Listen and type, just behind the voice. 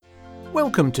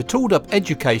Welcome to Tooled Up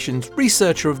Education's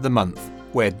Researcher of the Month,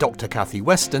 where Dr. Cathy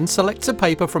Weston selects a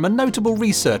paper from a notable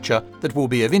researcher that will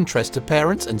be of interest to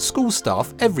parents and school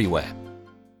staff everywhere.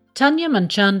 Tanya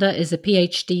Manchanda is a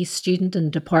PhD student in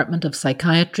the Department of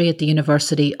Psychiatry at the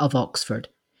University of Oxford.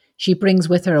 She brings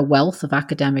with her a wealth of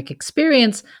academic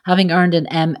experience, having earned an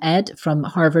M.Ed from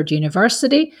Harvard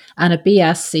University and a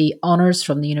BSc Honours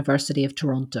from the University of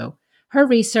Toronto. Her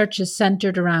research is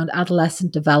centred around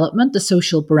adolescent development, the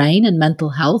social brain and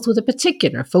mental health, with a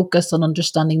particular focus on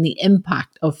understanding the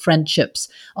impact of friendships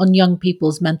on young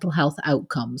people's mental health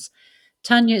outcomes.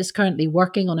 Tanya is currently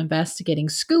working on investigating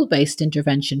school-based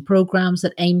intervention programs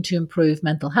that aim to improve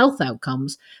mental health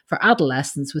outcomes for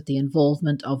adolescents with the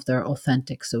involvement of their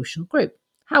authentic social group.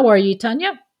 How are you,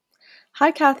 Tanya?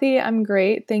 Hi, Kathy. I'm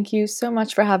great. Thank you so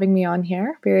much for having me on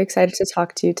here. Very excited to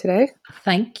talk to you today.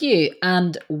 Thank you.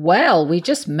 And well, we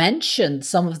just mentioned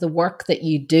some of the work that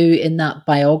you do in that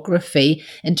biography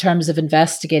in terms of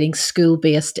investigating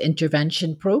school-based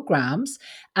intervention programs.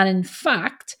 And in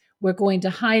fact, we're going to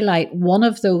highlight one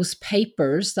of those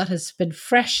papers that has been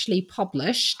freshly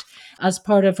published as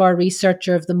part of our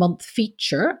Researcher of the Month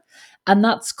feature. And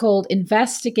that's called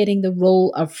Investigating the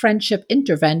Role of Friendship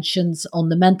Interventions on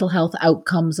the Mental Health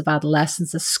Outcomes of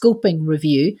Adolescents, a scoping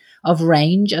review of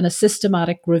range and a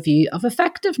systematic review of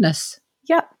effectiveness.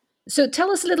 Yep. So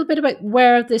tell us a little bit about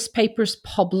where this paper's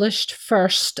published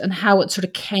first and how it sort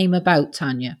of came about,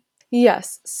 Tanya.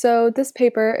 Yes. So this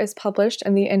paper is published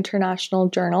in the International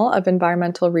Journal of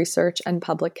Environmental Research and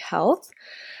Public Health.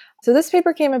 So this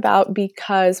paper came about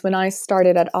because when I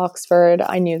started at Oxford,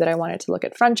 I knew that I wanted to look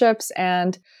at friendships,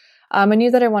 and I knew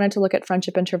that I wanted to look at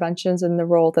friendship interventions and the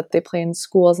role that they play in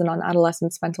schools and on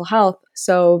adolescents' mental health.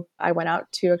 So I went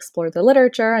out to explore the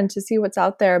literature and to see what's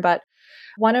out there. But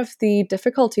one of the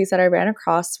difficulties that I ran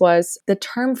across was the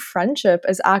term friendship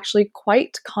is actually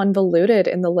quite convoluted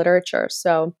in the literature.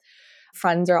 So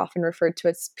friends are often referred to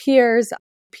as peers.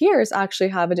 Peers actually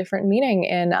have a different meaning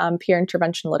in peer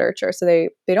intervention literature. So they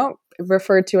don't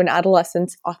refer to an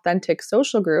adolescent's authentic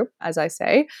social group, as I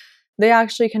say. They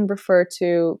actually can refer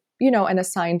to, an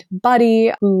assigned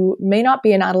buddy who may not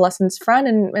be an adolescent's friend,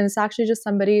 and it's actually just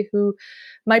somebody who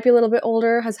might be a little bit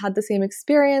older, has had the same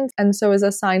experience, and so is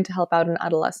assigned to help out an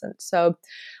adolescent. So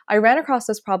I ran across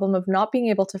this problem of not being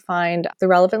able to find the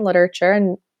relevant literature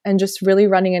and just really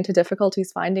running into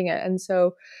difficulties finding it. And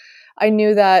so I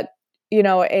knew that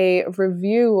a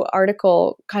review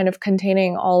article kind of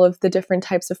containing all of the different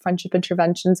types of friendship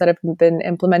interventions that have been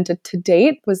implemented to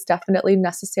date was definitely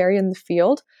necessary in the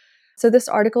field. So this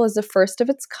article is the first of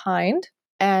its kind,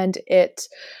 and it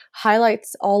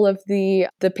highlights all of the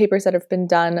papers that have been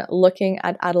done looking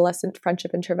at adolescent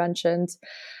friendship interventions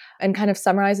and kind of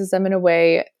summarizes them in a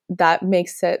way that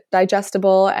makes it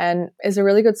digestible and is a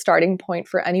really good starting point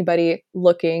for anybody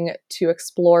looking to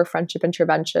explore friendship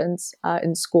interventions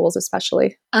in schools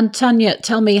especially. And Tanya,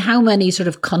 tell me, how many sort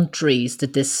of countries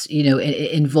did this,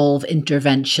 involve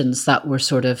interventions that were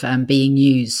sort of being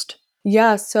used?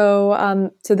 Yeah,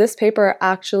 so this paper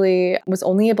actually was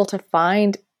only able to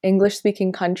find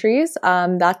English-speaking countries.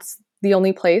 That's the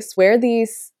only place where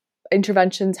these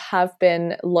interventions have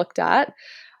been looked at.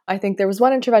 I think there was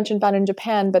one intervention found in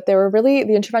Japan, but the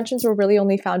interventions were really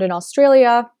only found in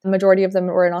Australia. The majority of them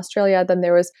were in Australia. Then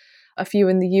there was a few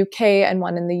in the UK and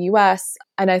one in the US.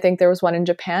 And I think there was one in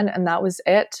Japan, and that was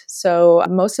it. So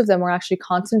most of them were actually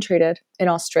concentrated in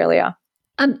Australia.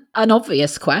 And an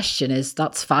obvious question is,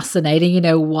 that's fascinating.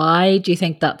 Why do you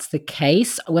think that's the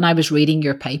case? When I was reading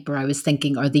your paper, I was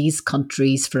thinking, are these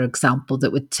countries, for example,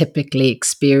 that would typically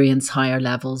experience higher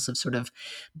levels of sort of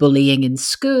bullying in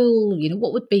school?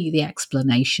 What would be the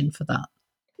explanation for that?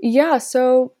 Yeah,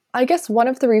 so I guess one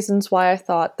of the reasons why I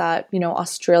thought that,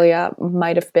 Australia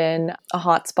might have been a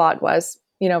hotspot was,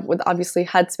 with obviously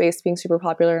Headspace being super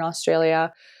popular in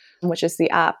Australia, which is the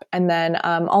app. And then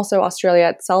also Australia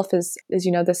itself is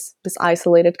this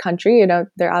isolated country,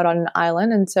 they're out on an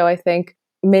island. And so I think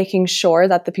making sure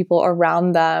that the people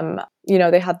around them,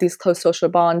 they have these close social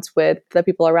bonds with the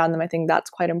people around them, I think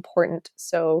that's quite important.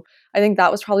 So I think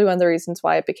that was probably one of the reasons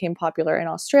why it became popular in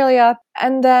Australia.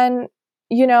 And then,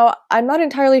 I'm not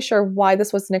entirely sure why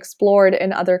this wasn't explored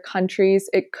in other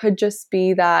countries. It could just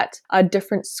be that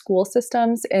different school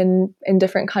systems in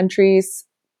different countries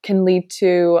can lead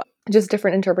to just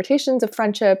different interpretations of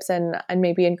friendships, and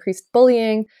maybe increased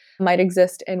bullying might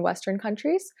exist in Western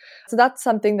countries. So that's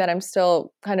something that I'm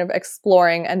still kind of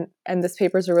exploring, and this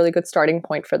paper is a really good starting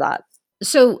point for that.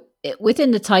 So within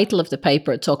the title of the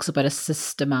paper, it talks about a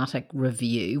systematic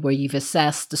review where you've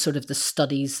assessed the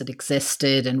studies that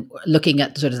existed and looking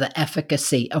at sort of the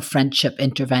efficacy of friendship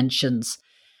interventions.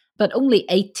 but only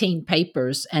 18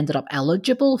 papers ended up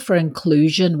eligible for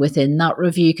inclusion within that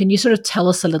review. Can you sort of tell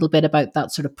us a little bit about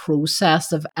that sort of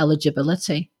process of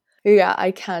eligibility? Yeah,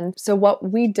 I can. So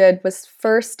what we did was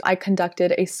first I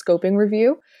conducted a scoping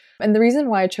review. And the reason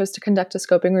why I chose to conduct a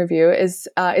scoping review is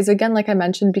again, like I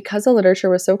mentioned, because the literature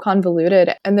was so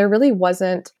convoluted and there really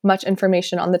wasn't much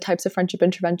information on the types of friendship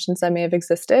interventions that may have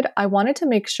existed. I wanted to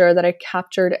make sure that I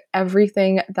captured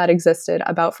everything that existed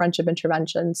about friendship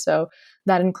interventions. So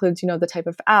that includes, the type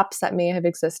of apps that may have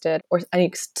existed or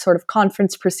any sort of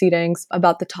conference proceedings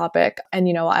about the topic. And,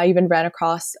 I even ran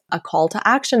across a call to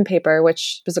action paper,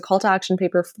 which was a call to action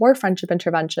paper for friendship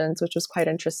interventions, which was quite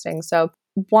interesting. So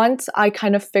once I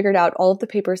kind of figured out all of the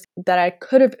papers that I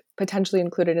could have potentially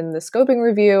included in the scoping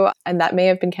review and that may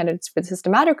have been candidates for the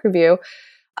systematic review,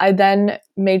 I then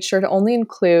made sure to only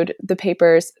include the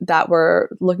papers that were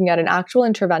looking at an actual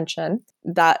intervention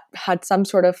that had some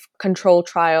sort of control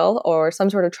trial or some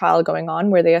sort of trial going on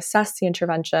where they assessed the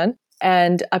intervention,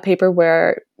 and a paper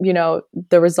where,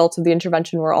 the results of the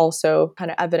intervention were also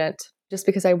kind of evident, just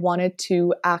because I wanted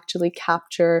to actually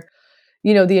capture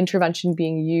the intervention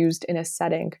being used in a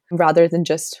setting rather than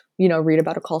just, read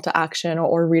about a call to action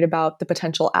or read about the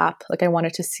potential app. Like I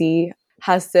wanted to see,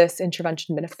 has this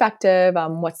intervention been effective?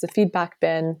 What's the feedback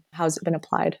been? How's it been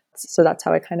applied? So that's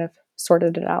how I kind of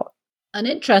sorted it out. And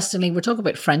interestingly, we're talking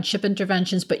about friendship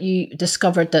interventions, but you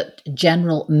discovered that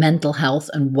general mental health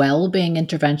and well-being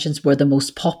interventions were the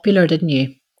most popular, didn't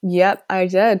you? Yep, I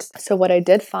did. So what I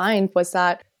did find was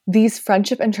that these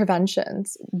friendship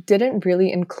interventions didn't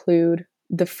really include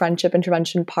the friendship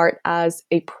intervention part as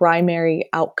a primary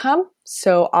outcome.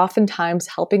 So oftentimes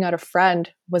helping out a friend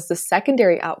was the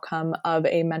secondary outcome of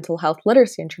a mental health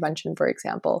literacy intervention, for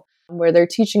example, where they're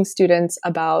teaching students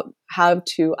about how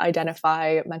to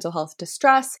identify mental health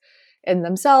distress in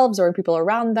themselves or in people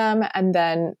around them. And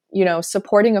then,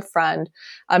 supporting a friend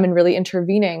and really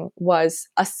intervening was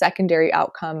a secondary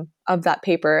outcome of that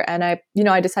paper. And I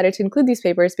decided to include these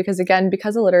papers because, again,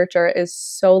 because the literature is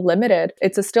so limited,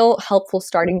 it's a still helpful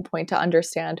starting point to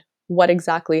understand what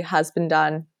exactly has been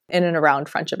done in and around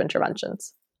friendship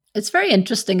interventions. It's very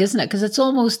interesting, isn't it? Because it's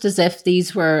almost as if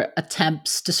these were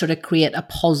attempts to sort of create a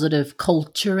positive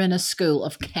culture in a school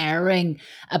of caring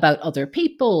about other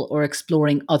people or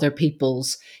exploring other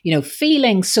people's,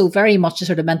 feelings. So very much a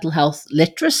sort of mental health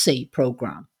literacy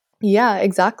program. Yeah,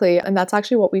 exactly. And that's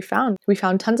actually what we found. We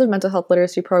found tons of mental health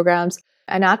literacy programs.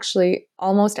 And actually,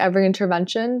 almost every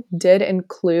intervention did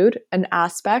include an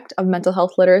aspect of mental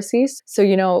health literacies. So,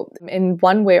 in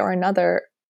one way or another,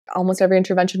 almost every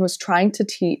intervention was trying to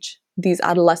teach these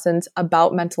adolescents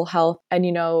about mental health and,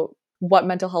 what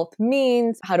mental health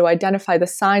means, how to identify the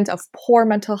signs of poor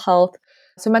mental health.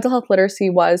 So mental health literacy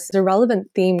was a relevant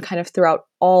theme kind of throughout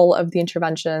all of the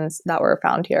interventions that were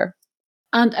found here.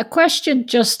 And a question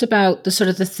just about the sort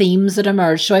of the themes that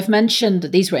emerged. So I've mentioned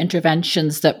that these were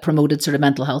interventions that promoted sort of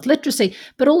mental health literacy,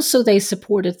 but also they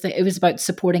supported, it was about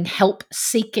supporting help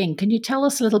seeking. Can you tell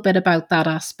us a little bit about that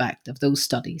aspect of those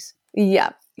studies? Yeah.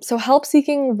 So help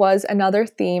seeking was another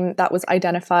theme that was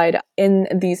identified in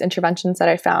these interventions that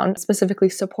I found, specifically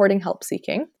supporting help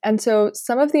seeking. And so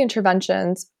some of the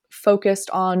interventions focused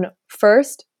on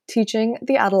first teaching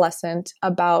the adolescent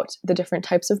about the different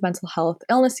types of mental health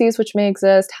illnesses which may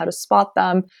exist, how to spot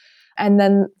them. And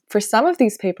then for some of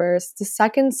these papers, the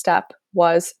second step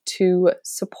was to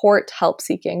support help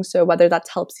seeking. So whether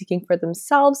that's help seeking for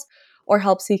themselves or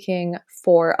help seeking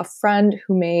for a friend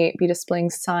who may be displaying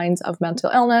signs of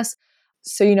mental illness.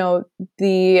 So,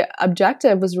 the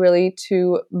objective was really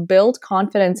to build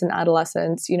confidence in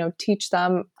adolescents, teach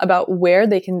them about where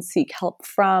they can seek help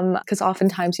from. Because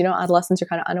oftentimes, adolescents are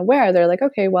kind of unaware. They're like,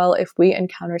 okay, well, if we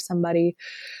encounter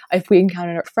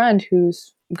a friend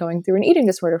who's going through an eating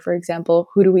disorder, for example,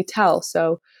 who do we tell?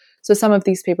 So some of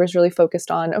these papers really focused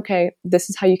on, okay, this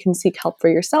is how you can seek help for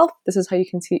yourself. This is how you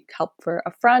can seek help for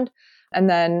a friend. And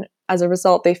then as a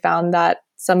result, they found that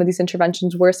some of these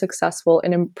interventions were successful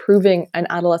in improving an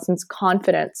adolescent's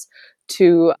confidence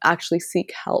to actually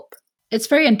seek help. It's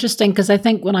very interesting because I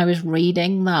think when I was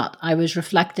reading that, I was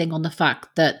reflecting on the fact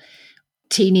that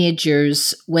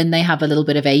teenagers, when they have a little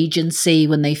bit of agency,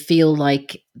 when they feel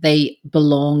like they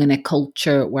belong in a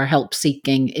culture where help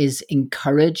seeking is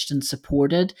encouraged and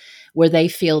supported, where they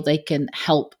feel they can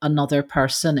help another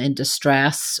person in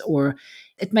distress, or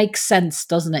it makes sense,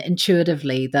 doesn't it,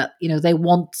 intuitively that, they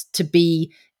want to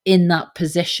be in that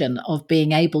position of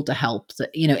being able to help, that,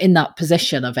 in that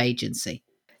position of agency.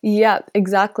 Yeah,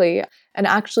 exactly. And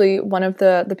actually, one of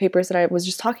the papers that I was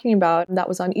just talking about that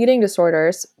was on eating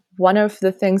disorders, one of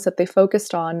the things that they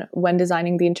focused on when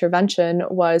designing the intervention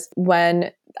was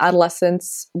when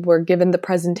adolescents were given the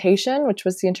presentation, which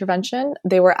was the intervention,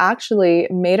 they were actually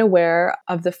made aware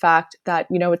of the fact that,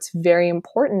 it's very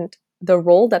important the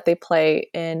role that they play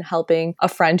in helping a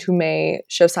friend who may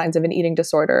show signs of an eating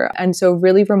disorder. And so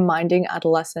really reminding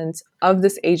adolescents of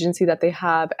this agency that they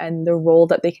have and the role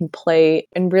that they can play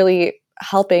in really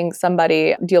helping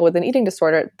somebody deal with an eating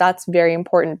disorder, that's very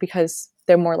important because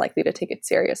they're more likely to take it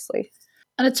seriously.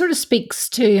 And it sort of speaks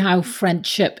to how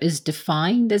friendship is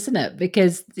defined, isn't it?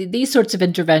 Because these sorts of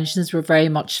interventions were very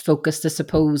much focused, I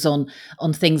suppose, on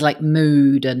things like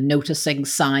mood and noticing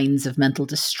signs of mental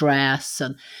distress.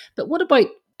 But what about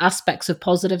aspects of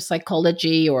positive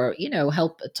psychology, or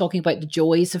help talking about the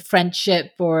joys of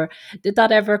friendship? Or did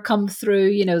that ever come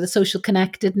through? The social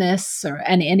connectedness or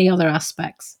any other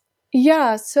aspects?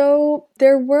 Yeah, so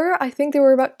I think there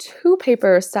were about 2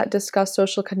 papers that discussed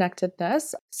social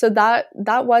connectedness. So that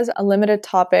was a limited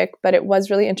topic, but it was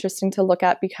really interesting to look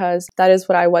at because that is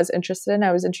what I was interested in.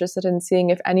 I was interested in seeing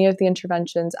if any of the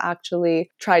interventions actually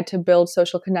tried to build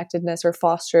social connectedness or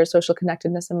foster social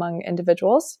connectedness among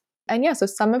individuals. And yeah, so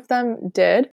some of them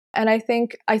did. And I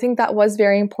think that was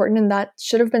very important, and that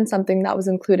should have been something that was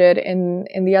included in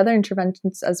the other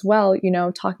interventions as well,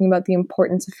 talking about the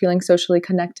importance of feeling socially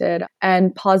connected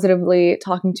and positively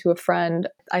talking to a friend.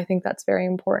 I think that's very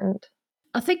important.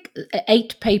 I think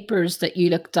 8 papers that you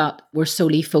looked at were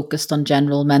solely focused on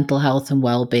general mental health and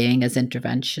well-being as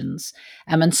interventions.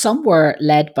 And some were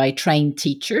led by trained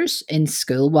teachers in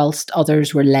school, whilst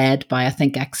others were led by, I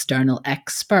think, external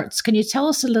experts. Can you tell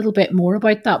us a little bit more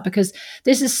about that? Because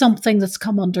this is something that's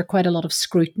come under quite a lot of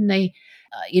scrutiny.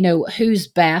 Who's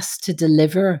best to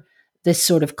deliver this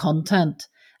sort of content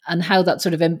and how that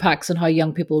sort of impacts on how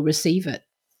young people receive it?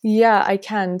 Yeah, I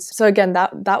can. So again,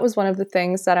 that was one of the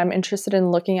things that I'm interested in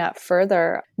looking at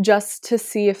further, just to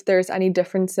see if there's any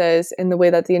differences in the way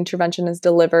that the intervention is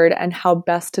delivered and how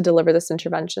best to deliver this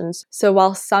interventions. So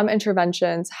while some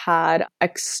interventions had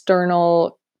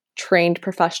external trained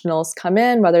professionals come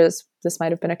in, whether this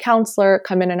might have been a counselor,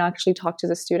 come in and actually talk to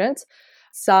the students,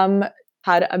 some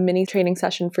had a mini training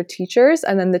session for teachers,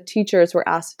 and then the teachers were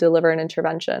asked to deliver an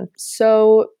intervention.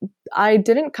 So I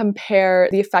didn't compare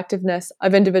the effectiveness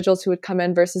of individuals who would come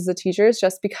in versus the teachers,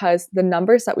 just because the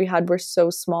numbers that we had were so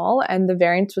small and the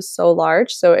variance was so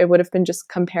large. So it would have been just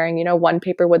comparing, one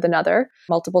paper with another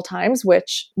multiple times,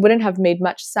 which wouldn't have made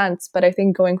much sense. But I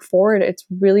think going forward, it's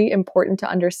really important to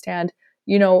understand,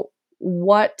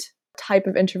 what type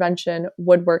of intervention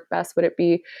would work best. Would it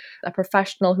be a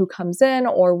professional who comes in,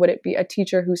 or would it be a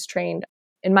teacher who's trained?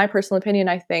 In my personal opinion,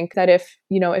 I think that if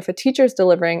a teacher is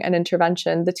delivering an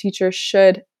intervention, the teacher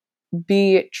should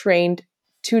be trained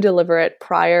to deliver it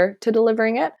prior to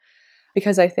delivering it,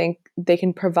 because I think they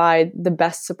can provide the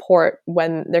best support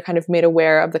when they're kind of made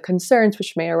aware of the concerns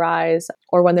which may arise,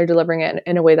 or when they're delivering it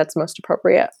in a way that's most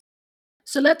appropriate.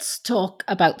 So let's talk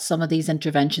about some of these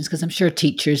interventions, because I'm sure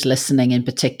teachers listening in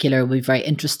particular will be very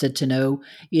interested to know,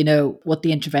 what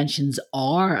the interventions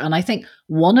are. And I think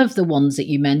one of the ones that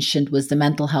you mentioned was the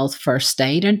mental health first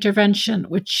aid intervention,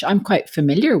 which I'm quite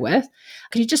familiar with.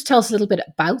 Could you just tell us a little bit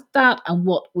about that and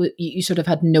what you sort of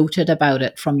had noted about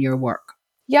it from your work?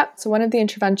 Yep. So one of the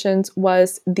interventions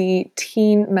was the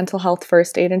teen mental health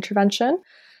first aid intervention.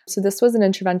 So this was an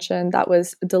intervention that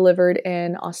was delivered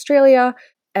in Australia.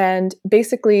 And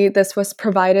basically, this was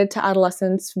provided to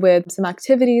adolescents with some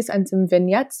activities and some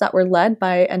vignettes that were led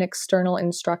by an external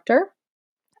instructor.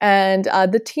 And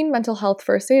the teen mental health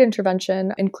first aid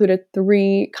intervention included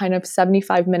 3 kind of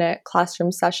 75-minute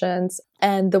classroom sessions,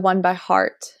 and the one by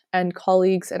Hart and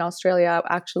colleagues in Australia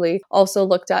actually also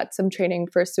looked at some training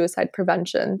for suicide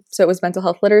prevention. So it was mental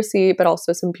health literacy, but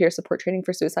also some peer support training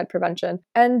for suicide prevention.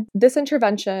 And this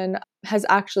intervention has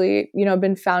actually,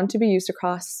 been found to be used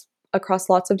across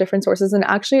lots of different sources, and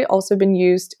actually also been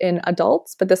used in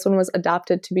adults, but this one was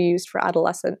adapted to be used for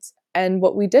adolescents. And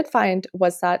what we did find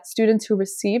was that students who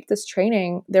received this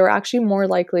training, they were actually more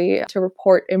likely to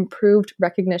report improved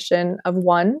recognition of,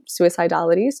 one,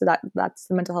 suicidality, so that's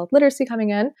the mental health literacy coming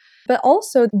in, but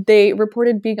also they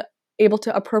reported being able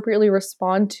to appropriately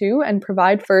respond to and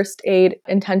provide first aid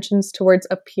intentions towards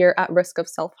a peer at risk of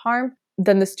self-harm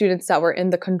than the students that were in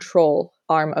the control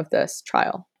arm of this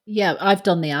trial. Yeah, I've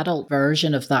done the adult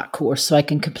version of that course, so I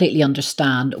can completely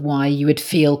understand why you would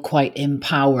feel quite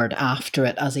empowered after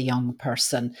it as a young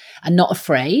person and not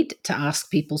afraid to ask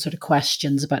people sort of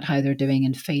questions about how they're doing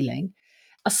and feeling.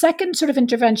 A second sort of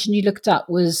intervention you looked at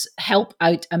was Help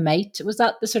Out a Mate. Was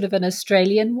that the sort of an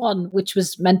Australian one, which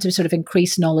was meant to sort of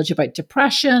increase knowledge about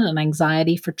depression and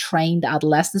anxiety for trained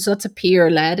adolescents? So that's a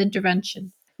peer-led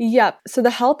intervention. Yep. So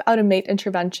the Help Out a Mate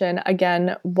intervention,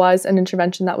 again, was an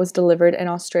intervention that was delivered in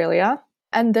Australia.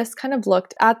 And this kind of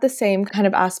looked at the same kind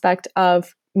of aspect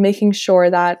of making sure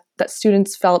that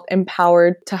students felt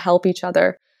empowered to help each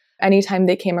other anytime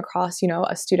they came across,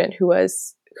 a student who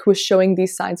was showing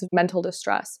these signs of mental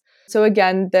distress. So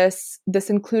again, this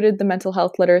included the mental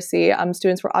health literacy.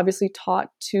 Students were obviously taught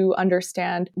to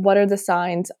understand what are the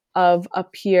signs of a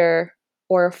peer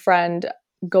or a friend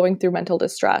going through mental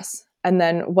distress, and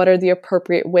then what are the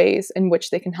appropriate ways in which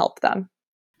they can help them.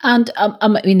 And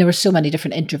there were so many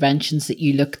different interventions that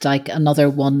you looked at. Another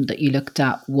one that you looked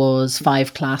at was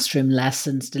 5 classroom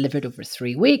lessons delivered over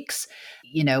 3 weeks.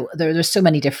 There's so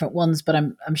many different ones, but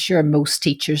I'm sure most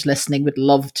teachers listening would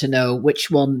love to know which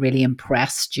one really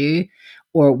impressed you,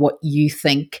 or what you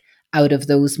think out of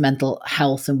those mental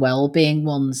health and well-being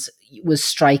ones was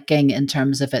striking in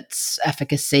terms of its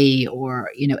efficacy or,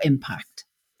 impact.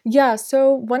 Yeah,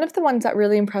 so one of the ones that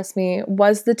really impressed me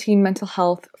was the teen mental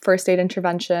health first aid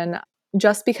intervention,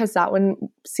 just because that one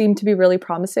seemed to be really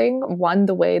promising. One,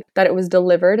 the way that it was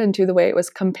delivered, and two, the way it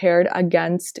was compared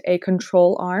against a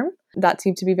control arm. That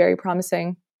seemed to be very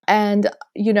promising. And,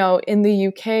 in the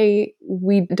UK,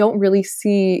 we don't really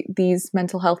see these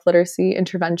mental health literacy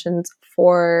interventions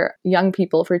for young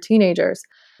people, for teenagers,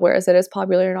 whereas it is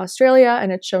popular in Australia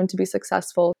and it's shown to be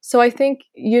successful. So I think,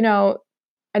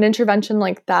 an intervention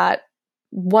like that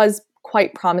was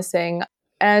quite promising.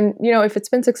 And, if it's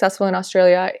been successful in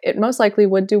Australia, it most likely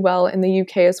would do well in the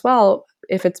UK as well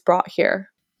if it's brought here.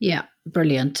 Yeah,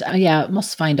 brilliant. Yeah,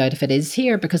 must find out if it is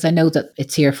here, because I know that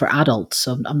it's here for adults,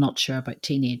 so I'm not sure about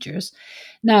teenagers.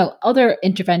 Now, other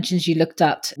interventions you looked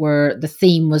at were, the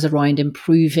theme was around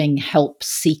improving help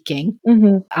seeking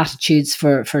attitudes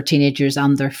for teenagers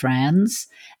and their friends.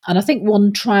 And I think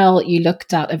one trial you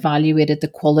looked at evaluated the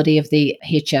quality of the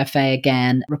HFA,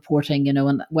 again, reporting,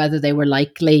 and whether they were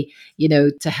likely,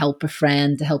 to help a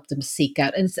friend, to help them seek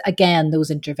out. And again,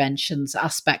 those interventions,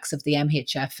 aspects of the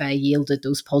MHFA yielded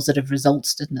those positive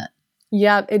results, didn't it?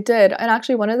 Yeah, it did. And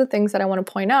actually, one of the things that I want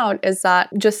to point out is that,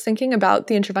 just thinking about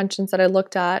the interventions that I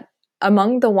looked at,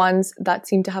 among the ones that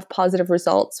seemed to have positive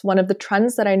results, one of the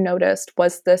trends that I noticed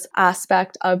was this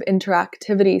aspect of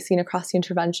interactivity seen across the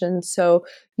intervention. So,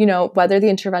 whether the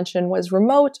intervention was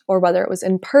remote or whether it was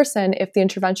in person, if the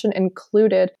intervention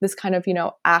included this kind of,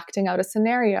 acting out a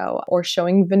scenario or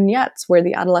showing vignettes where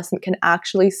the adolescent can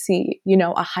actually see,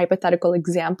 a hypothetical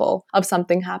example of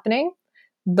something happening,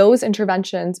 those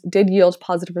interventions did yield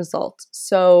positive results.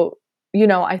 So,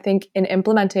 I think in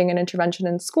implementing an intervention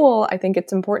in school, I think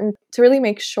it's important to really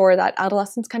make sure that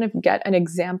adolescents kind of get an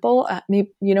example,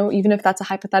 maybe, even if that's a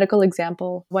hypothetical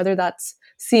example, whether that's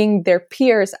seeing their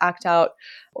peers act out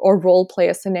or role play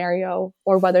a scenario,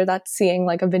 or whether that's seeing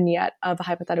like a vignette of a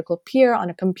hypothetical peer on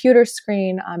a computer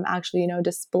screen, actually,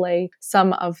 display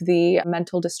some of the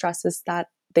mental distresses that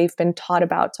they've been taught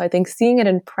about. So I think seeing it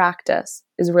in practice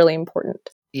is really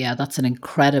important. Yeah, that's an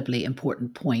incredibly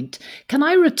important point. Can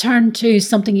I return to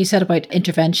something you said about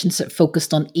interventions that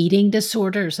focused on eating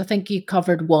disorders? I think you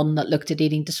covered one that looked at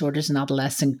eating disorders in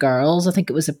adolescent girls. I think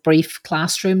it was a brief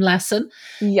classroom lesson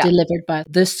Yeah. delivered by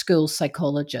the school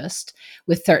psychologist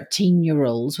with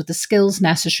 13-year-olds with the skills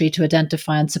necessary to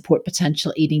identify and support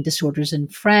potential eating disorders in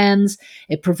friends.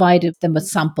 It provided them with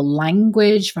sample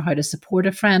language for how to support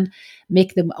a friend,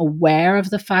 make them aware of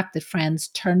the fact that friends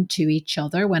turn to each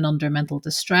other when under mental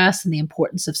distress, and the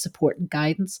importance of support and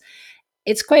guidance.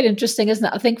 It's quite interesting, isn't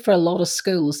it? I think for a lot of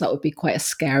schools, that would be quite a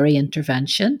scary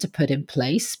intervention to put in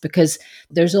place, because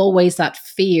there's always that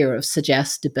fear of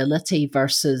suggestibility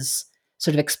versus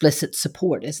sort of explicit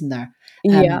support, isn't there?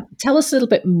 Yeah. Tell us a little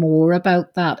bit more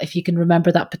about that, if you can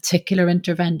remember that particular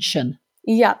intervention.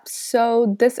 Yeah.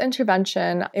 So this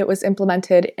intervention, it was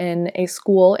implemented in a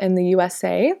school in the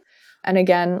USA. And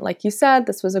again, like you said,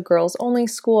 this was a girls only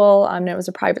school, and it was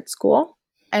a private school.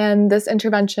 And this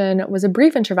intervention was a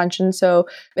brief intervention. So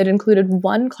it included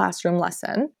one classroom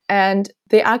lesson. And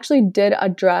they actually did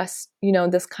address,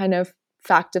 this kind of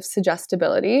fact of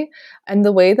suggestibility. And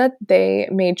the way that they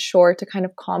made sure to kind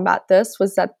of combat this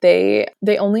was that they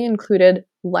only included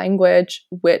language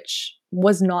which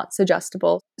was not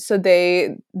suggestible. So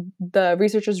the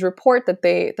researchers report that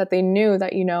they knew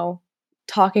that,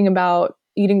 talking about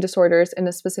eating disorders in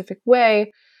a specific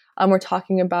way, we're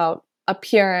talking about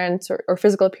appearance or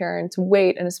physical appearance,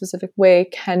 weight in a specific way,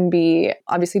 can be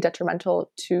obviously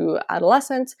detrimental to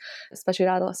adolescents, especially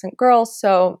to adolescent girls.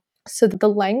 So the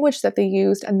language that they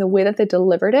used and the way that they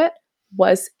delivered it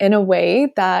was in a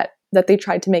way that they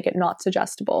tried to make it not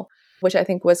suggestible, which I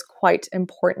think was quite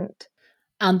important.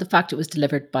 And the fact it was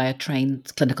delivered by a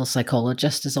trained clinical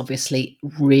psychologist is obviously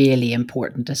really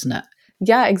important, isn't it?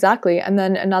 Yeah, exactly. And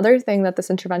then another thing that this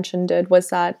intervention did was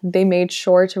that they made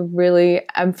sure to really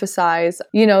emphasize,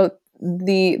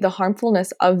 the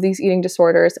harmfulness of these eating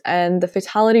disorders and the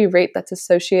fatality rate that's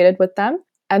associated with them.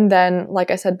 And then,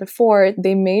 like I said before,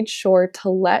 they made sure to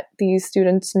let these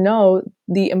students know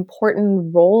the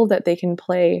important role that they can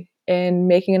play in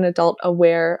making an adult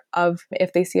aware of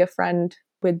if they see a friend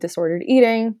with disordered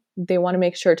eating, they want to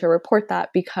make sure to report that,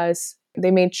 because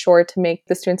they made sure to make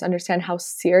the students understand how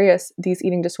serious these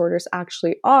eating disorders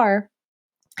actually are.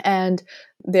 And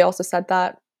they also said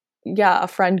that, yeah, a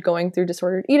friend going through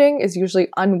disordered eating is usually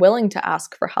unwilling to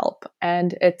ask for help.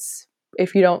 And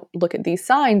if you don't look at these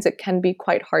signs, it can be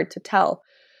quite hard to tell.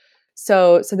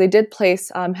 So they did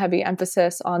place heavy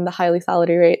emphasis on the high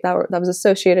lethality rate that was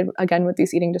associated, again, with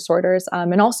these eating disorders,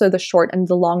 and also the short and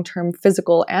the long-term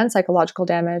physical and psychological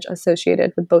damage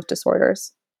associated with both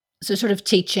disorders. So, sort of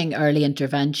teaching early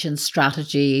intervention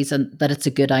strategies, and that it's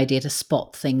a good idea to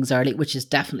spot things early, which is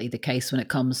definitely the case when it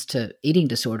comes to eating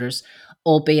disorders.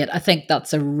 Albeit, I think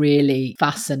that's a really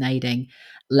fascinating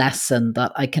lesson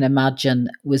that I can imagine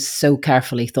was so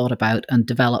carefully thought about and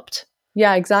developed.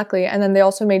 Yeah, exactly. And then they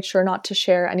also made sure not to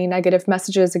share any negative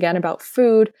messages, again, about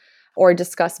food, or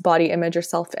discuss body image or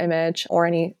self image, or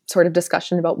any sort of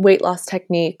discussion about weight loss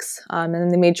techniques. And then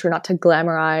they made sure not to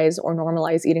glamorize or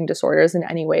normalize eating disorders in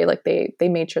any way. Like they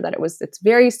made sure that it's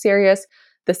very serious.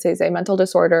 This is a mental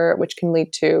disorder which can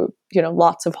lead to,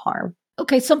 lots of harm.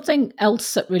 Okay, something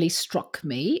else that really struck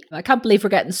me. I can't believe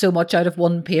we're getting so much out of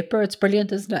one paper. It's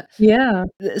brilliant, isn't it? Yeah.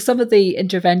 Some of the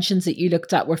interventions that you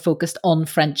looked at were focused on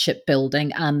friendship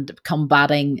building and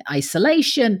combating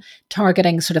isolation,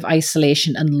 targeting sort of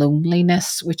isolation and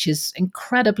loneliness, which is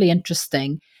incredibly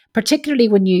interesting, particularly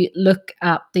when you look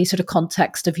at the sort of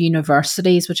context of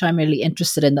universities, which I'm really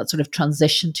interested in, that sort of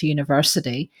transition to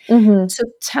university. Hmm. So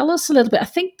tell us a little bit. I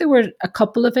think there were a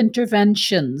couple of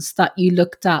interventions that you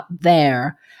looked at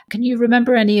there. Can you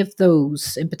remember any of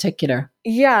those in particular?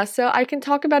 Yeah, so I can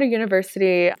talk about a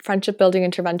university friendship building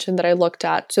intervention that I looked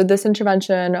at. So this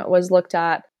intervention was looked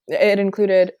at, it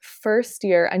included first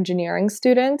year engineering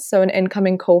students, so an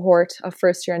incoming cohort of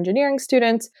first year engineering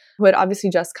students who had obviously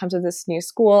just come to this new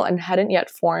school and hadn't yet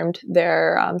formed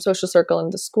their social circle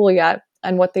in the school yet.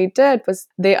 And what they did was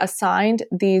they assigned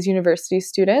these university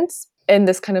students in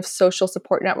this kind of social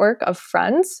support network of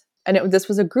friends. And this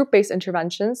was a group-based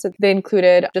intervention. So they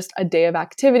included just a day of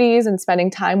activities and spending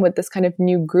time with this kind of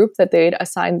new group that they'd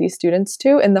assigned these students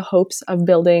to, in the hopes of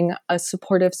building a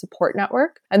supportive support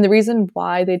network. And the reason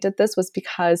why they did this was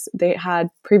because they had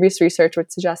previous research which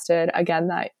suggested, again,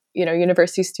 that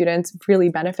university students really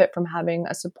benefit from having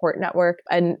a support network,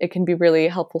 and it can be really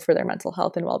helpful for their mental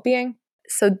health and well-being.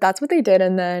 So that's what they did.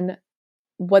 And then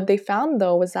what they found,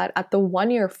 though, was that at the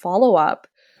 1-year follow-up,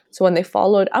 so when they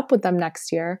followed up with them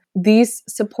next year, these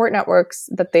support networks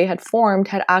that they had formed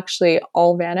had actually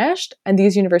all vanished, and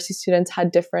these university students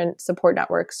had different support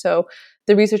networks. So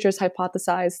the researchers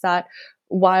hypothesized that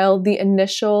while the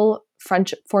initial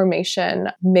friendship formation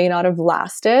may not have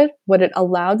lasted, what it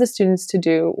allowed the students to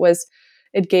do was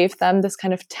it gave them this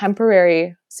kind of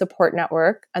temporary support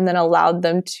network, and then allowed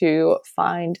them to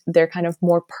find their kind of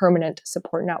more permanent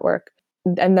support network.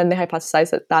 And then they hypothesized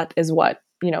that that is what,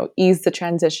 eased the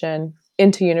transition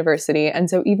into university. And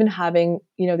so even having,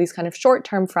 these kind of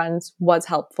short-term friends was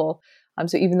helpful.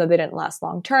 So even though they didn't last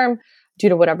long-term, due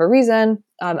to whatever reason,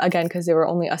 again, because they were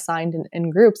only assigned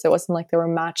in groups, it wasn't like they were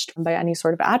matched by any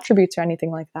sort of attributes or anything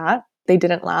like that. They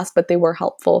didn't last, but they were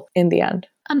helpful in the end.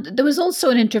 And there was also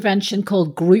an intervention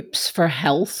called Groups for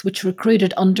Health, which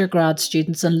recruited undergrad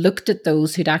students and looked at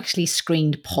those who'd actually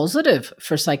screened positive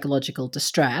for psychological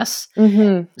distress.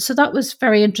 Mm-hmm. So that was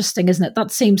very interesting, isn't it?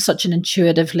 That seems such an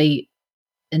intuitively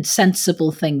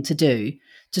insensible thing to do,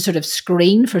 to sort of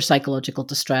screen for psychological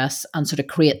distress and sort of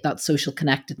create that social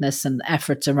connectedness and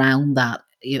efforts around that,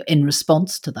 in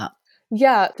response to that.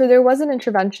 Yeah, so there was an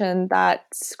intervention that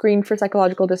screened for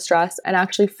psychological distress and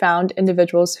actually found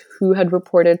individuals who had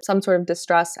reported some sort of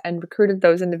distress and recruited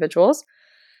those individuals.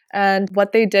 And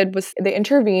what they did was they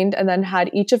intervened and then had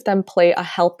each of them play a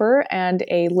helper and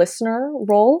a listener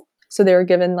role. So they were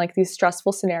given like these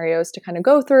stressful scenarios to kind of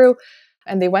go through,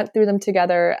 and they went through them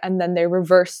together, and then they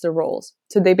reversed the roles.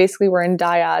 So they basically were in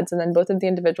dyads, and then both of the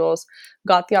individuals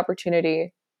got the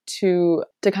opportunity to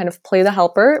kind of play the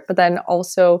helper, but then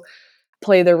also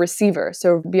play the receiver,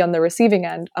 so be on the receiving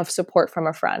end of support from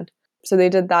a friend. So they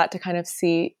did that to kind of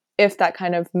see if that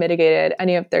kind of mitigated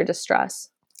any of their distress.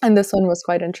 And this one was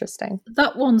quite interesting.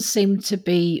 That one seemed to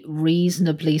be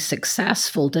reasonably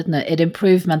successful, didn't it? It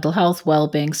improved mental health,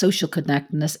 well-being, social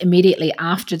connectedness immediately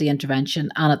after the intervention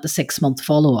and at the 6-month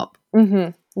follow-up.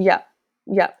 Mm-hmm. Yeah,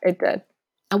 it did.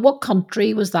 And what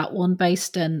country was that one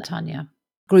based in, Tanya?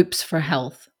 Groups for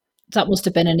Health. That must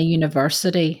have been in a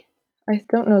university. I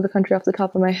don't know the country off the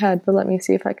top of my head, but let me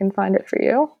see if I can find it for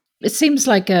you. It seems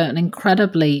like an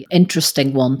incredibly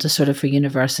interesting one to sort of for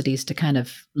universities to kind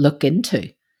of look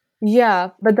into. Yeah,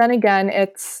 but then again,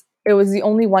 it was the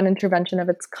only one intervention of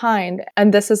its kind,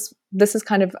 and this is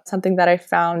kind of something that I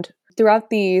found throughout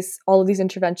these all of these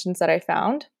interventions that I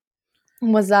found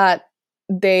was that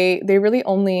they really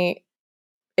only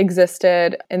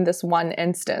existed in this one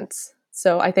instance.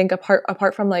 So I think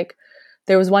apart from like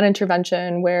there was one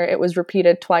intervention where it was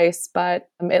repeated twice, but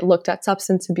it looked at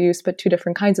substance abuse, but two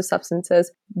different kinds of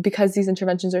substances. Because these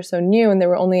interventions are so new and they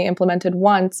were only implemented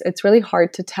once, it's really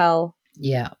hard to tell,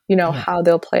 Yeah. how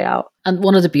they'll play out. And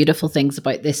one of the beautiful things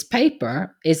about this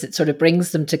paper is it sort of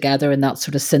brings them together in that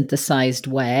sort of synthesized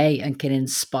way and can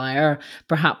inspire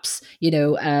perhaps,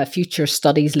 future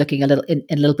studies looking in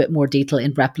a little bit more detail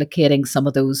in replicating some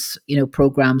of those,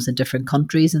 programs in different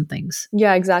countries and things.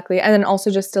 Yeah, exactly. And then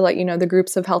also just to let you know, the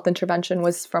groups of health intervention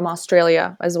was from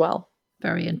Australia as well.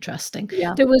 Very interesting.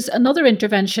 Yeah. There was another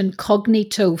intervention,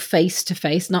 Cognito Face to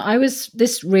Face. Now,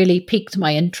 this really piqued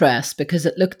my interest because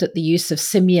it looked at the use of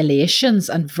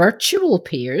simulations and virtual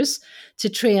peers to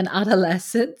train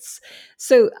adolescents.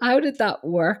 So, how did that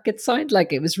work? It sounded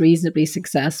like it was reasonably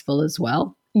successful as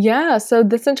well. Yeah. So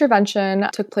this intervention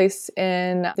took place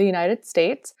in the United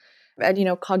States. And,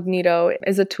 Cognito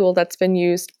is a tool that's been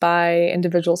used by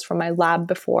individuals from my lab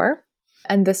before.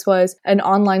 And this was an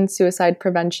online suicide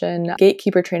prevention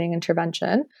gatekeeper training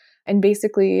intervention. And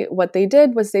basically, what they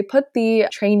did was they put the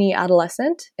trainee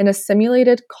adolescent in a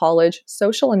simulated college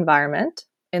social environment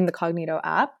in the Cognito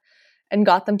app and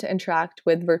got them to interact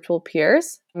with virtual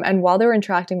peers. And while they were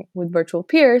interacting with virtual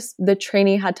peers, the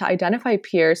trainee had to identify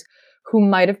peers who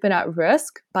might have been at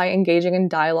risk by engaging in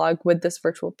dialogue with this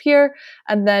virtual peer,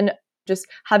 and then just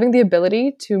having the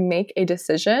ability to make a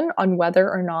decision on whether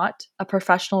or not a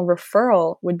professional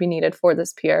referral would be needed for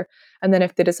this peer. And then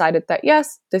if they decided that,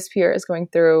 yes, this peer is going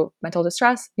through mental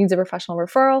distress, needs a professional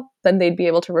referral, then they'd be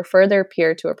able to refer their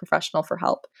peer to a professional for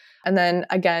help. And then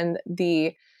again,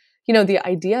 the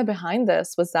idea behind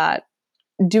this was that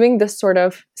doing this sort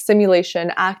of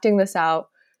simulation, acting this out,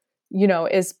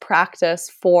 is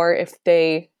practice for if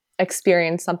they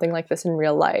experience something like this in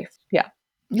real life. Yeah.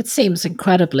 It seems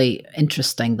incredibly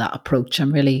interesting, that approach.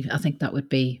 I think that would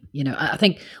be, I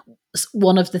think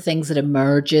one of the things that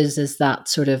emerges is that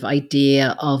sort of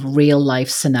idea of real life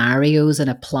scenarios and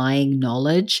applying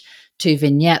knowledge to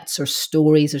vignettes or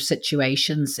stories or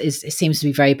situations it seems to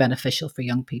be very beneficial for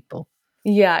young people.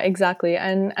 Yeah, exactly.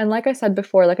 And like I said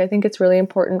before, like I think it's really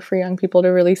important for young people to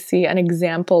really see an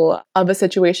example of a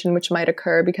situation which might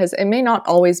occur, because it may not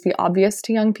always be obvious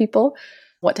to young people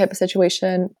what type of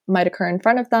situation might occur in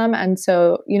front of them. And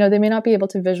so, they may not be able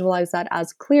to visualize that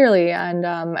as clearly. And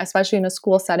especially in a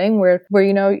school setting where,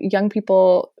 young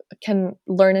people can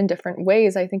learn in different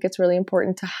ways, I think it's really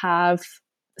important to have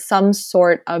some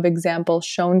sort of example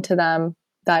shown to them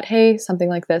that, hey, something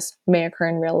like this may occur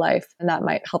in real life, and that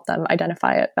might help them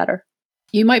identify it better.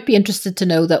 You might be interested to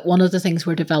know that one of the things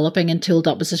we're developing in Tooled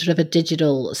Up is a sort of a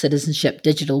digital citizenship,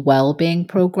 digital well-being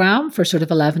program for sort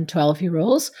of 11,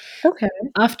 12-year-olds. Okay.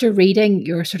 After reading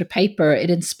your sort of paper, it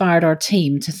inspired our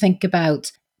team to think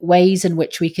about ways in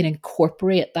which we can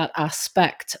incorporate that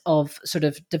aspect of sort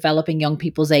of developing young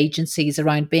people's agencies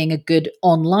around being a good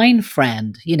online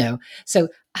friend, So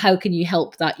how can you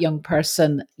help that young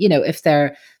person, if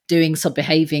they're doing some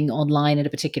behaving online in a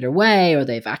particular way, or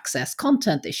they've accessed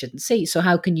content they shouldn't see? So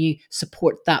how can you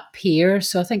support that peer?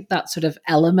 So I think that sort of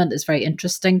element is very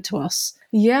interesting to us.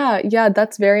 Yeah,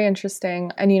 that's very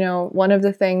interesting. And one of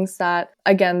the things that,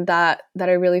 again, that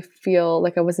I really feel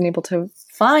like I wasn't able to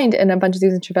find in a bunch of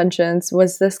these interventions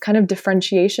was this kind of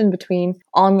differentiation between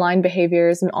online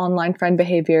behaviors and online friend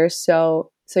behaviors. So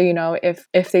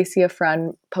if they see a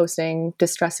friend posting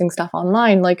distressing stuff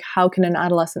online, like how can an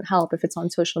adolescent help if it's on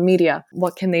social media?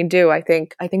 What can they do? I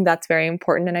think that's very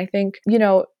important. And I think,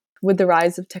 with the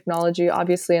rise of technology,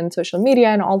 obviously, in social media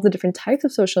and all the different types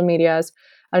of social medias,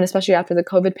 and especially after the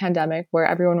COVID pandemic, where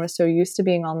everyone was so used to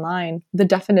being online, the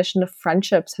definition of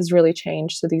friendships has really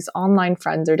changed. So these online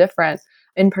friends are different,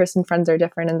 in-person friends are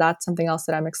different, and that's something else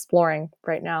that I'm exploring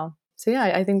right now. So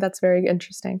yeah, I think that's very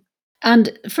interesting.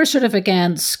 And for sort of,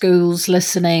 again, schools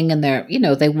listening, and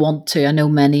they want to, I know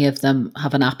many of them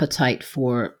have an appetite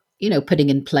for, putting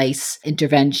in place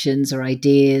interventions or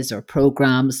ideas or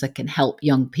programs that can help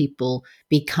young people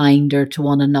be kinder to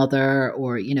one another,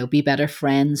 or, be better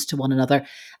friends to one another.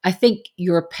 I think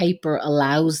your paper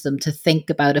allows them to think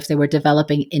about, if they were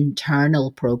developing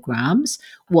internal programs,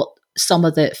 what some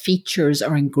of the features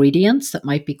or ingredients that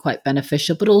might be quite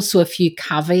beneficial, but also a few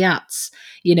caveats,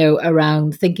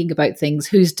 around thinking about things,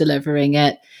 who's delivering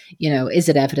it, is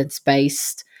it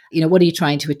evidence-based? What are you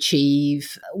trying to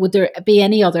achieve? Would there be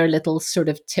any other little sort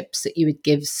of tips that you would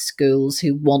give schools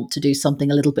who want to do something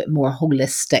a little bit more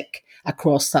holistic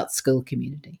across that school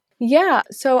community? Yeah.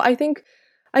 So I think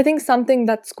something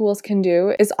that schools can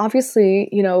do is obviously,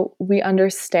 we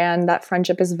understand that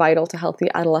friendship is vital to healthy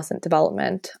adolescent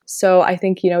development. So I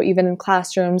think, even in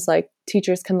classrooms, like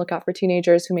teachers can look out for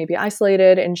teenagers who may be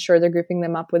isolated, ensure they're grouping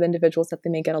them up with individuals that they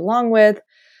may get along with,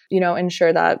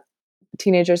 ensure that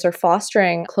teenagers are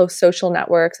fostering close social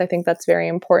networks. I think that's very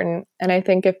important. And I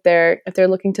think if they're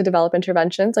looking to develop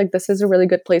interventions, like this is a really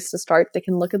good place to start. They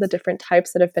can look at the different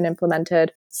types that have been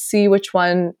implemented, see which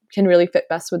one can really fit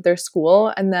best with their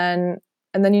school, and then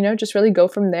just really go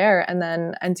from there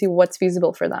and see what's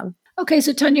feasible for them. Okay,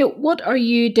 so Tanya, what are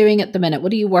you doing at the minute?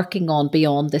 What are you working on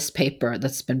beyond this paper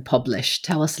that's been published?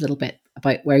 Tell us a little bit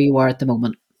about where you are at the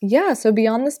moment. Yeah, so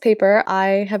beyond this paper,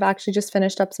 I have actually just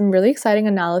finished up some really exciting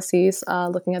analyses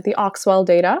looking at the Oxwell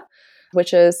data,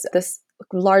 which is this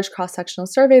large cross-sectional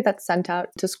survey that's sent out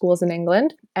to schools in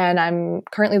England. And I'm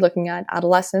currently looking at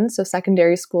adolescents, so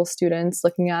secondary school students,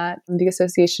 looking at the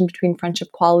association between friendship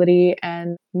quality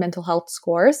and mental health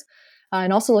scores.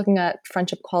 And also looking at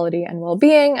friendship quality and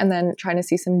well-being, and then trying to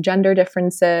see some gender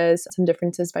differences, some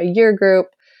differences by year group.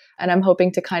 And I'm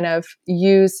hoping to kind of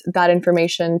use that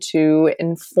information to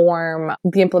inform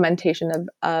the implementation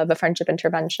of a friendship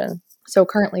intervention. So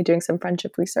currently doing some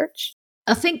friendship research.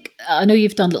 I know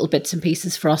you've done little bits and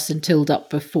pieces for us in Tooled Up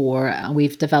before, and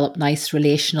we've developed nice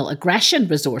relational aggression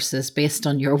resources based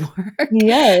on your work,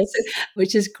 Yes.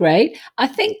 which is great. I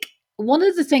think one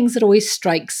of the things that always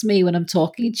strikes me when I'm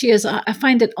talking to you is I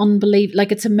find it unbelievable.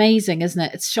 Like, it's amazing, isn't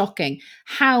it? It's shocking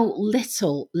how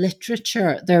little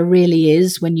literature there really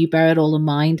is when you bear it all in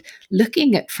mind,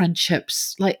 looking at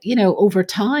friendships, like, over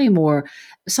time, or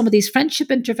some of these friendship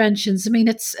interventions. I mean,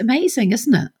 it's amazing,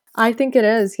 isn't it? I think it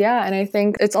is, yeah. And I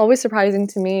think it's always surprising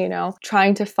to me,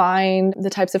 trying to find the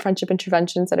types of friendship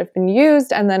interventions that have been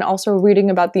used, and then also reading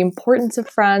about the importance of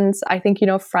friends. I think,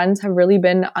 friends have really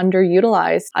been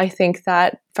underutilized. I think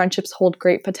that friendships hold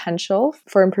great potential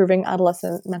for improving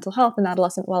adolescent mental health and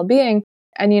adolescent well-being.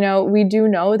 And, we do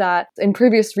know that in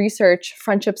previous research,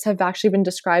 friendships have actually been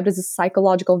described as a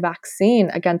psychological vaccine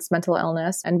against mental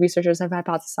illness. And researchers have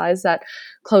hypothesized that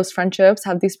close friendships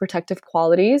have these protective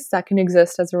qualities that can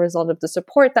exist as a result of the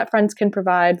support that friends can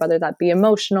provide, whether that be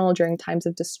emotional during times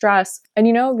of distress. And,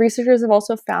 researchers have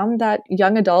also found that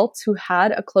young adults who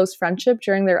had a close friendship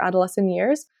during their adolescent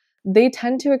years, they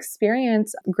tend to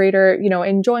experience greater,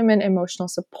 enjoyment, emotional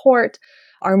support,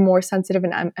 are more sensitive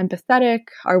and empathetic,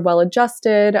 are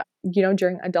well-adjusted,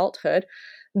 during adulthood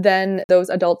than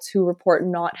those adults who report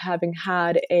not having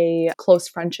had a close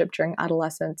friendship during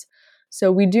adolescence.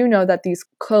 So we do know that these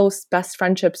close best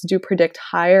friendships do predict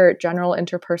higher general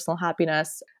interpersonal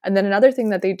happiness. And then another thing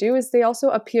that they do is they also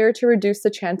appear to reduce the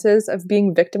chances of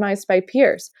being victimized by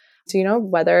peers. So,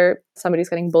 whether somebody's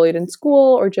getting bullied in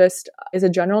school or just is a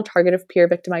general target of peer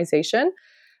victimization,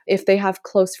 if they have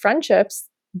close friendships,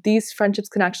 these friendships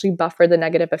can actually buffer the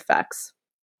negative effects.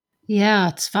 Yeah,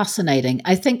 it's fascinating.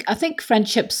 I think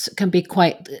friendships can be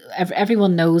quite.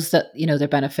 Everyone knows that they're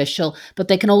beneficial, but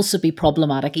they can also be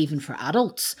problematic even for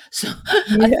adults. So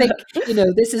I Yeah.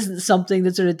 think this isn't something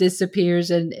that sort of disappears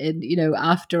in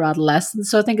after adolescence.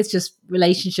 So I think it's just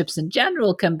relationships in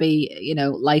general can be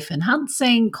life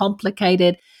enhancing,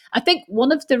 complicated. I think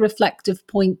one of the reflective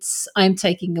points I'm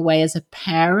taking away as a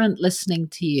parent listening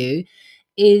to you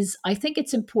is I think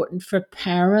it's important for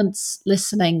parents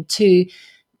listening to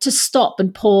stop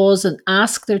and pause and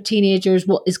ask their teenagers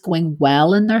what is going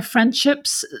well in their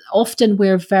friendships. Often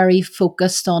we're very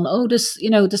focused on, does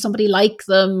somebody like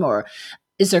them, or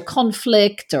is there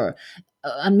conflict, or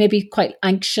and maybe quite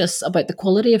anxious about the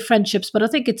quality of friendships. But I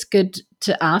think it's good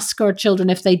to ask our children,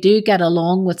 if they do get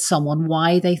along with someone,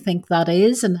 why they think that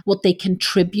is and what they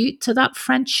contribute to that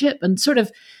friendship, and sort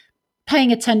of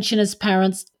paying attention as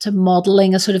parents to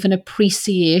modeling a sort of an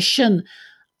appreciation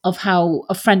of how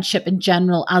a friendship in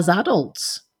general as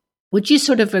adults. Would you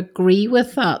sort of agree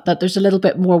with that there's a little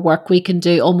bit more work we can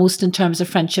do almost in terms of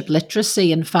friendship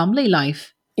literacy and family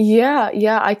life?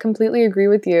 Yeah, I completely agree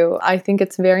with you. I think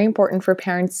it's very important for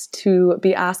parents to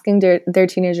be asking their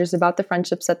teenagers about the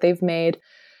friendships that they've made.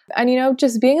 And,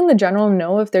 just being in the general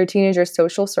know of their teenager's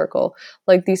social circle,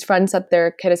 like these friends that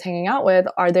their kid is hanging out with,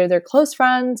 are they their close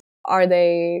friends? Are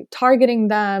they targeting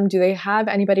them? Do they have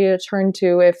anybody to turn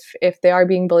to if they are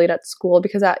being bullied at school?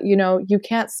 Because you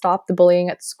can't stop the bullying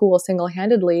at school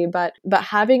single-handedly, but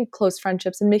having close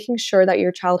friendships and making sure that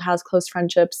your child has close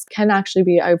friendships can actually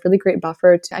be a really great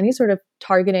buffer to any sort of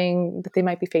targeting that they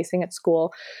might be facing at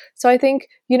school. So I think,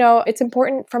 it's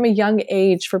important from a young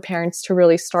age for parents to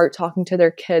really start talking to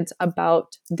their kids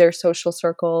about their social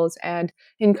circles and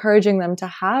encouraging them to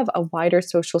have a wider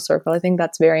social circle. I think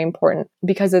that's very important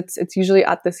because it's usually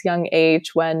at this young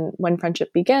age when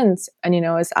friendship begins, and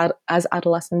as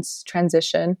adolescents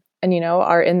transition and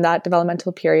are in that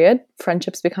developmental period,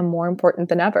 friendships become more important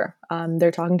than ever.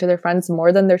 They're talking to their friends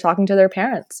more than they're talking to their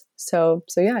parents. So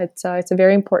yeah, it's a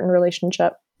very important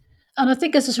relationship. And I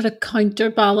think as a sort of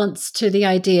counterbalance to the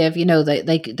idea of,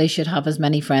 they should have as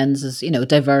many friends as,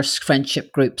 diverse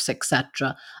friendship groups,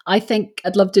 etc. I think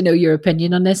I'd love to know your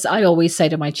opinion on this. I always say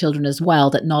to my children as well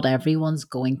that not everyone's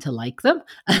going to like them.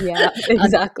 Yeah, And,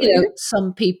 exactly.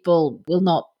 some people will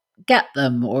not get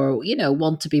them or,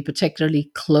 want to be particularly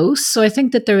close. So I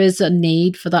think that there is a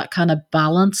need for that kind of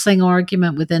balancing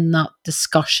argument within that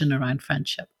discussion around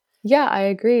friendship. Yeah, I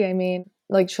agree. I mean,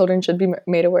 like, children should be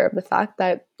made aware of the fact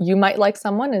that you might like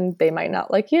someone and they might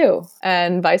not like you,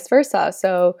 and vice versa.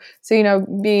 So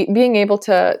being able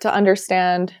to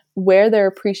understand where they're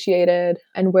appreciated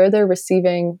and where they're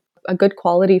receiving a good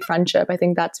quality friendship, I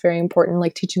think that's very important.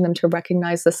 Like, teaching them to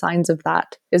recognize the signs of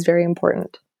that is very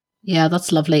important. Yeah,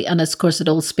 that's lovely. And of course, it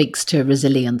all speaks to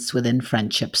resilience within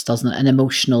friendships, doesn't it? And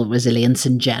emotional resilience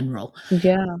in general.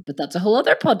 Yeah. But that's a whole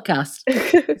other podcast.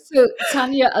 So,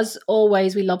 Tanya, as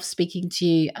always, we love speaking to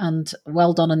you, and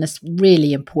well done on this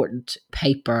really important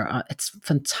paper. It's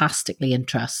fantastically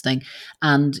interesting.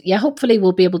 And yeah, hopefully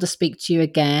we'll be able to speak to you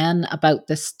again about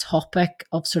this topic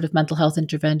of sort of mental health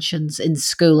interventions in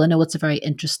school. I know it's a very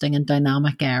interesting and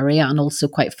dynamic area, and also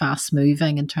quite fast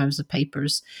moving in terms of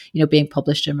papers, being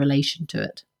published in relation to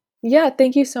it. Yeah,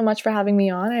 thank you so much for having me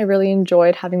on. I really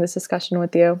enjoyed having this discussion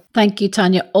with you. Thank you,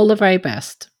 Tanya. All the very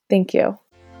best. Thank you.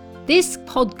 This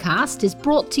podcast is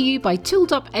brought to you by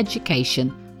Tooled Up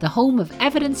Education, the home of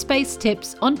evidence-based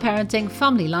tips on parenting,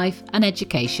 family life and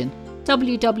education.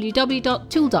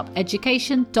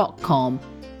 www.tooledupeducation.com.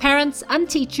 Parents and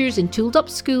teachers in Tooled Up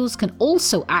schools can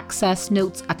also access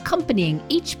notes accompanying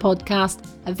each podcast,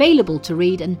 available to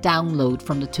read and download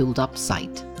from the Tooled Up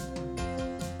site.